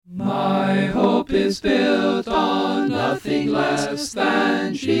My hope is built on nothing less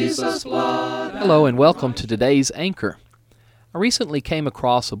than Jesus' blood. Hello and welcome to today's Anchor. I recently came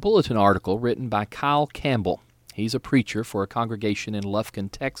across a bulletin article written by Kyle Campbell. He's a preacher for a congregation in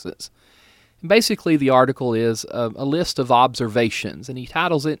Lufkin, Texas. And basically the article is a list of observations, and he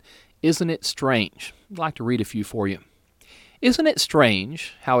titles it, Isn't It Strange? I'd like to read a few for you. Isn't it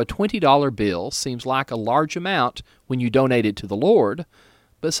strange how a $20 bill seems like a large amount when you donate it to the Lord,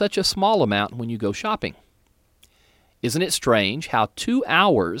 but such a small amount when you go shopping? Isn't it strange how 2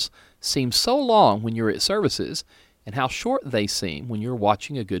 hours seem so long when you're at services, and how short they seem when you're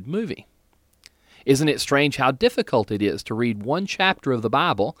watching a good movie? Isn't it strange how difficult it is to read one chapter of the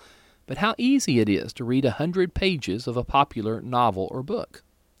Bible, but how easy it is to read 100 pages of a popular novel or book?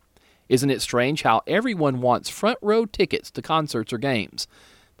 Isn't it strange how everyone wants front row tickets to concerts or games,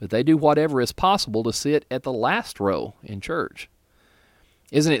 but they do whatever is possible to sit at the last row in church?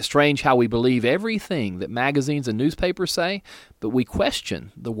 Isn't it strange how we believe everything that magazines and newspapers say, but we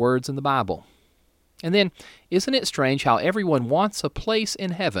question the words in the Bible? And then, isn't it strange how everyone wants a place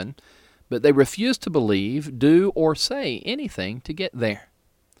in heaven, but they refuse to believe, do, or say anything to get there?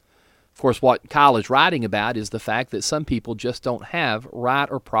 Of course, what Kyle is writing about is the fact that some people just don't have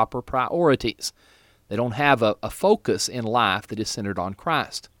right or proper priorities. They don't have a focus in life that is centered on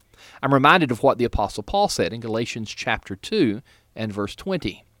Christ. I'm reminded of what the Apostle Paul said in Galatians chapter 2 and verse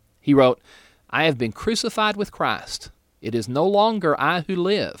 20. He wrote, I have been crucified with Christ. It is no longer I who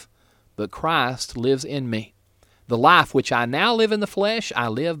live, but Christ lives in me. The life which I now live in the flesh, I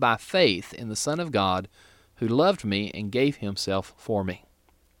live by faith in the Son of God, who loved me and gave himself for me.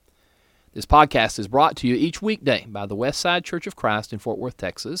 This podcast is brought to you each weekday by the Westside Church of Christ in Fort Worth,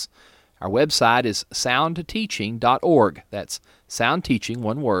 Texas. Our website is soundteaching.org. That's soundteaching,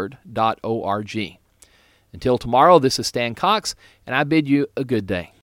 one word, .org. Until tomorrow, this is Stan Cox, and I bid you a good day.